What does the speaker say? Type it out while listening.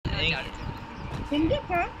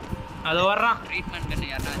எங்கக்கா அது வர்றான் ட்ரீட்மென்ட் பண்ணி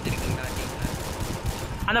யாரா வச்சிருக்கீங்களா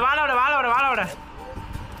அந்த வாளோட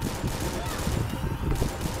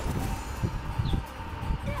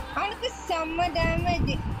அவனுக்கு செம்ம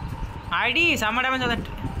டேமேஜ் ஐடி செம்ம டேமேஜ்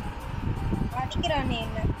வந்துட்டு அடிக்கிறானே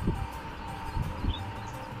என்ன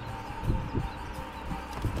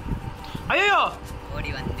ஐயோ ஓடி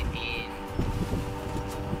வந்துட்டேன்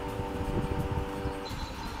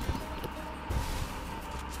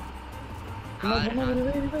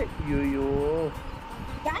ஐயோ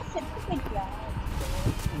கேஸ் செட் பண்ணிட்டியா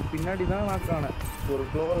பின்னாடி தான் நாக்கானே ஒரு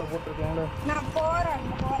க்ளோவல போட்டுருக்கோம்ல நான் போறேன்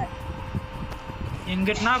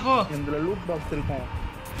எங்கட்டனா போ இதுல லூட் பாக்ஸ் இருக்கும்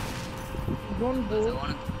டோன்ட் கோ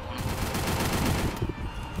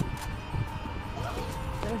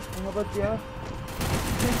உங்க பத்தியா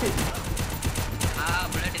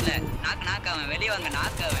புல்லட் இல்ல நாக் அவன் வெளிய வாங்க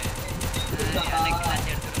நாக் அவன்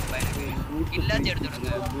கில்லாச்சு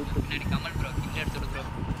எடுத்துடுங்க பின்னாடி கமல் ப்ரோ கில்ல எடுத்துடு ப்ரோ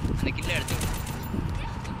அந்த கில்ல எடுத்துடு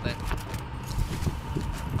சூப்பர்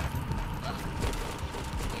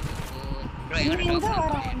ப்ரோ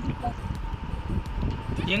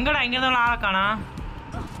எங்கடா இங்க தான் ஆள காணா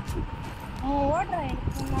ஓடுறேன்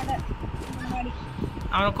எனக்கு முன்னாடி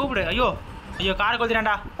அவனை கூப்பிடு ஐயோ காரை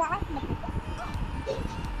கொளுத்திட்டான்டா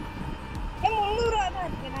ஏன் 300 ரூபா தான்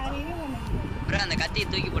இருக்கு நான் ரிவ்யூ பண்ணேன் ப்ரோ அந்த கத்தியை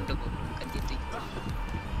தூக்கி போட்டு போ கத்தியை தூக்கி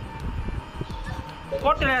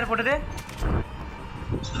போர்ட்டல் யார் போட்டது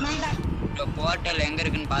ப்ரோ போர்ட்டல் எங்க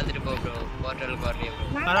இருக்குன்னு பாத்துட்டு போ ப்ரோ போர்ட்டலுக்கு வரலையே ப்ரோ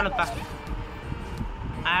பரவாயில்லப்பா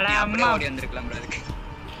அட அம்மா ஓடி வந்திருக்கலாம் ப்ரோ அதுக்கு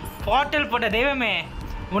போர்ட்டல் போட்ட தெய்வமே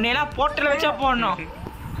உன்னையெல்லாம் போர்ட்டல் வச்சா போடணும்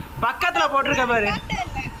பக்கத்துல போட்டிருக்க பாரு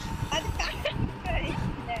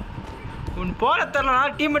உன் போட தெரியலனா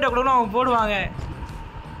டீம்மேட்டை கொடுக்கணும் அவங்க போடுவாங்க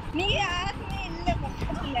நீ யாருமே இல்ல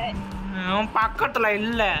பக்கத்துல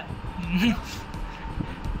இல்ல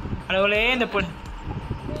அடவுலே இந்த பொண்ணு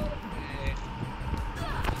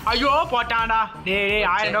ஐயோ போட்டான்டா டேய்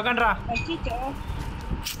 1000 டோக்கன்டா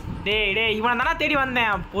டேய் இவனை தானே தேடி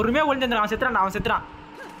வந்தேன் பொறுமையா ஒளிஞ்சிருந்தான் அவன் செத்துறான்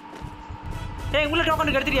டேய் உள்ள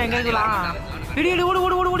டோக்கன் எடுத்துறியா எங்க இருக்கலாம் இடி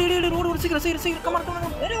ஓடு சீக்கிரம் கமான்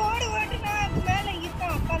ஓடு நான் மேல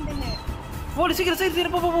இருக்கேன் உட்கார்ந்துங்க ஓடு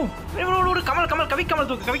சீக்கிரம் போ ஓடு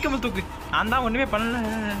கமல் தூக்கு நான் தான் ஒண்ணுமே பண்ணல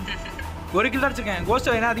ஒரு கில் தான் வச்சிருக்கேன் கோஸ்ட்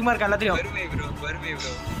என்ன அதிகமா இருக்கா எல்லாத்தையும் வருமே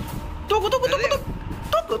ப்ரோ தூக்கு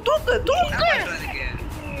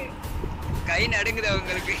கை நடுங்குது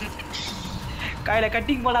உங்களுக்கு கையில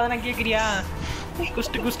கட்டிங் போடாதானே கேக்குறியா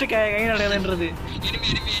குஸ்ட் கை நடுங்குதுன்றது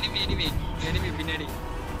எனிமி பின்னாடி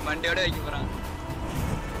மண்டையோட வைக்க போறான்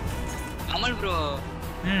கமல் ப்ரோ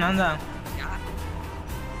நான் தான்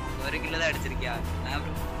ஒரு கிலோ தான் அடிச்சிருக்கியா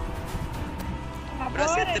ப்ரோ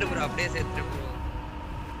செத்துரு ப்ரோ அப்படியே செத்துரு ப்ரோ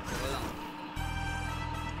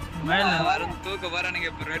வரும் தூக்க போறானுங்க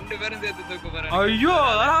இப்ப 2 பேரும் சேர்த்து தூக்க போறாங்க ஐயோ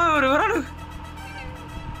வரானு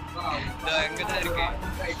எங்க தான் இருக்கு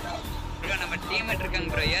ப்ரோ நம்ம டீம்மேட் இருக்காங்க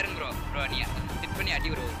ப்ரோ ஏறுங்க ப்ரோ நீ ஹிட் பண்ணி அடி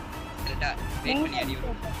ப்ரோ கரெக்ட்டா வெயிட் பண்ணி அடி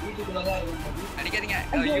ப்ரோ அடிக்காதீங்க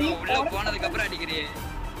ஐயோ உள்ள போனதுக்கு அப்புறம் அடிக்கறியே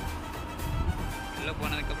உள்ள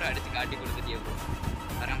போனதுக்கு அப்புறம் அடிச்சு காட்டி கொடுத்துட்டியே ப்ரோ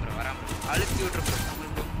வராம் ப்ரோ அழுத்தி விட்டுரு ப்ரோ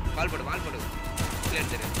வால் போடு இல்ல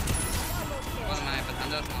எடுத்துரு போதுமா இப்ப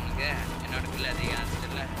சந்தோஷம் உனக்கு என்னோட கில்ல அதிகம் ஆச்சு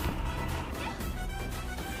இல்ல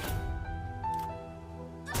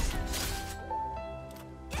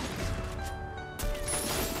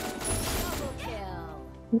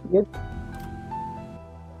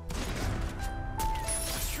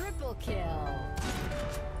Triple kill.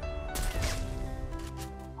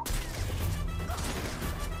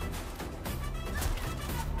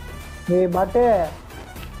 Hey, Bate.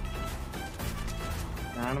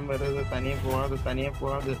 நானும் வருது தனியா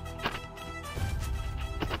போகாது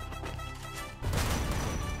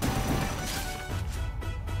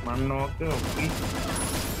மண்ணோக்கு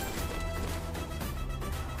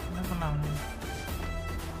என்ன பண்ணலாம்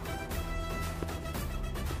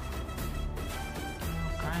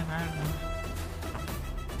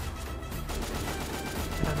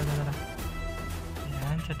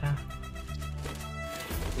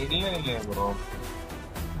இல்ல ப்ரோ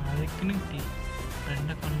அதுக்குன்னு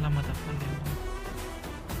ரெண்டை பண்ணலாமா தப்பு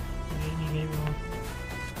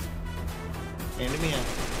எனிமியா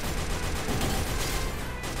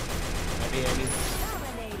அடி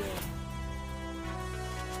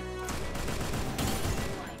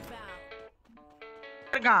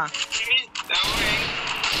இருக்கான்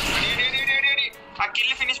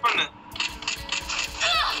கில் ஃபினிஷ் பண்ணு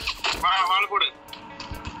வால் போடு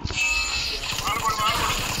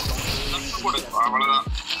அவ்வளவுதான்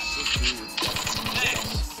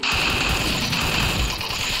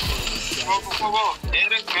போ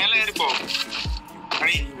ஏறு மேல ஏறி போ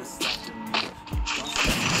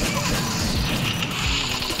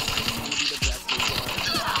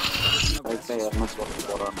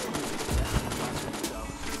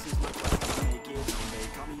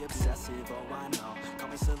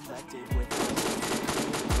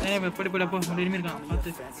படி படி அப்போ ஒரு enemy இருக்கான் பாத்து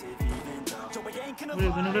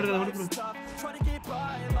கண்ணு எடுக்காத ஓடி போ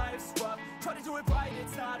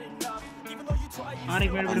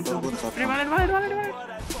ஆரிக்கு மேல படி போ வாலட்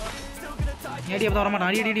ஏடி அப்போ வர மாட்டான்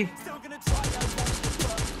அடி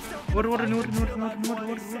ஓடு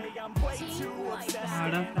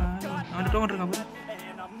அடா நான் டோன் இருக்கேன் பாரு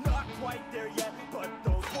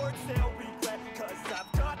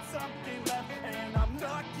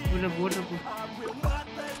உள்ள போடு போ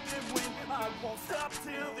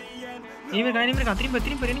இவன் enemy இருக்கா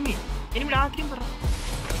திரும்ப enemy டா திரும்ப வர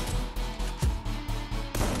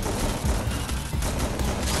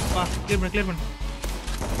வா கிளியர் பண்ணு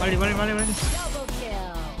வாடி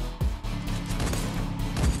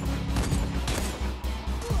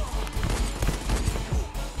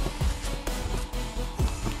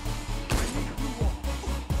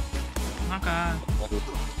நாக்கா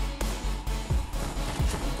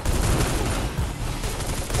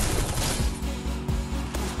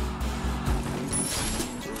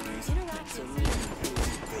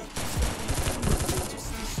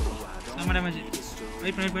sama damage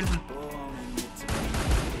wait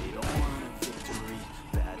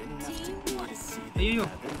ayyo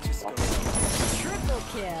Triple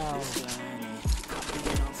kill.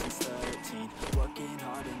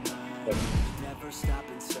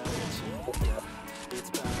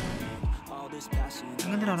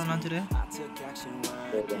 எங்கடா நாஞ்சரு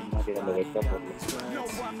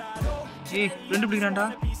ஏய் ரெண்டு பிடிக்கறான்டா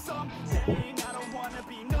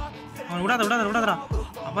அவன் விடாதடா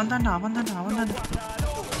அவன் தான்டா இவன்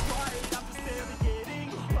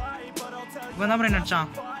தான் என்ன அடிச்சான்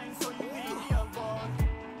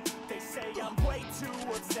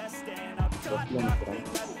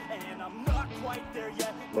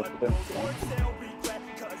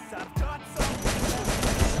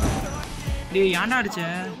டேய் யாண்டா அடிச்ச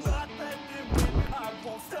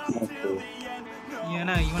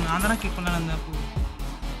ஏனா இவன் நான் தான கிக் பண்ணானே அந்த அப்போ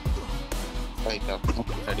ரைட் அப்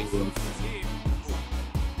அடி போடு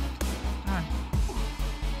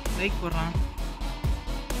லைக் போடுறான்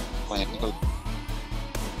பயங்கர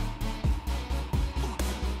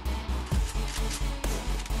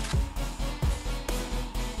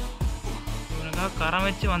இவனுக்கா கரம்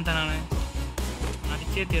வச்சு வந்தேன் நான்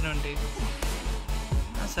அடிச்சே தீரணுன்ட்டு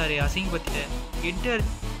சாரி அசிங்க பத்திட்டேன் எட்டு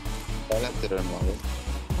தரணும்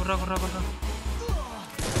குர்ரா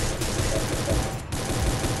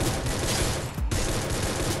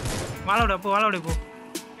வாழோட போ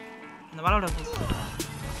இந்த வாழோட போ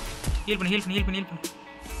ஹீல் பண்ணு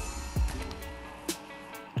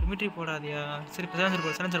ரிமிட்ரி போடாதியா சரி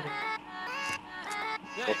சலஞ்சர் போ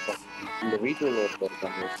இந்த வீட்டுல ஒருத்தர்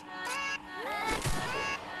இருக்காங்க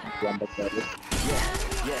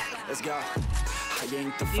let's go. I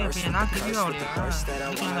ain't the first, but the first that I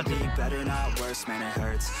wanna be better, not worse, man, it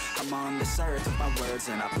hurts. I'm on this earth with my words,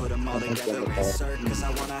 and I put them all together, insert, cause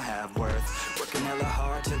I wanna have worth. Working hella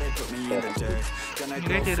hard till they put me in the dirt. Gonna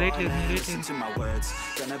go far, man, listen to my words.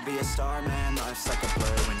 Gonna be a star, man, life's like a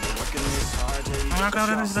blur. When you're working this hard till you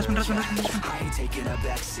get shot. I ain't taking a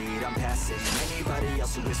backseat, I'm passing anybody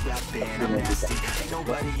else who is rapping. I'm nasty, ain't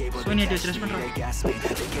nobody able to catch me, they gas me.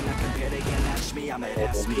 They cannot compare, they can't match me, I'm at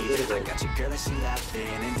half speed. I got your girl and she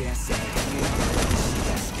laughing and dancing. Hanging on the ledge, she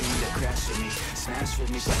asking me to crash with me. Smash with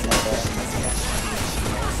me, she said that she must catch me. She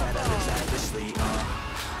knows that I live lavishly,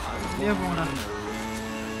 I wanna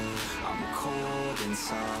live, I'm cold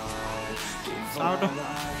inside. Give all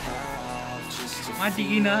I have just to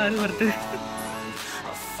feel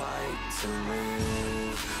I fight to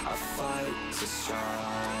live, I fight to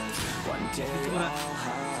strive. One day I'll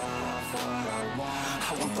have what I want.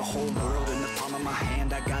 I want the whole world in the palm of my hand.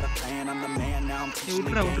 I got a plan, I'm the man, now I'm teaching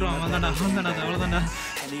the game.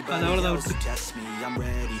 Anybody else who tests me, I'm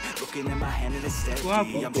ready. Looking in my hand and it's steady,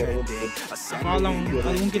 I'm trending.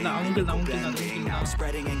 Ascending, now I'm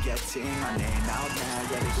spreading and getting my name out now.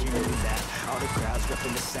 Yeah, they hear that. All the crowds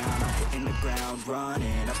repping the sound. I'm hitting the ground,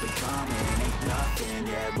 running, up and coming. Ain't nothing,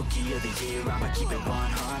 yeah, rookie of the year. I'ma keep it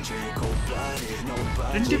 100, cold-blooded, no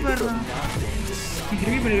budget for nothing. Just something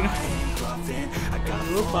I ain't bluffing. I got a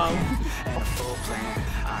full plan and a full plan.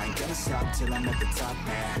 I ain't gonna stop till I'm at the top,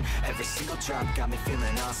 man. Every single drop got me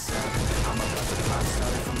feeling awesome. I'm about to pop,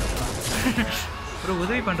 started from the bottom. Bro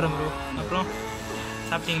உதவி பண்ணுறேன் bro அப்புறம்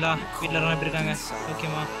சாப்பிட்டீங்களா வீட்டில் எல்லாம் எப்படி இருக்காங்க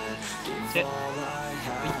ஓகேம்மா சரி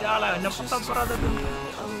ஐயால என்ன பார்த்தா போகிறாது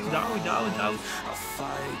ஜாவு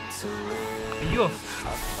ஐயோ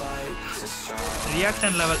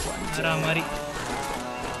ரியாக்ஷன் லெவல் வேற மாதிரி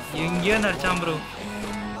எங்கேயோ நடிச்சான் ப்ரோ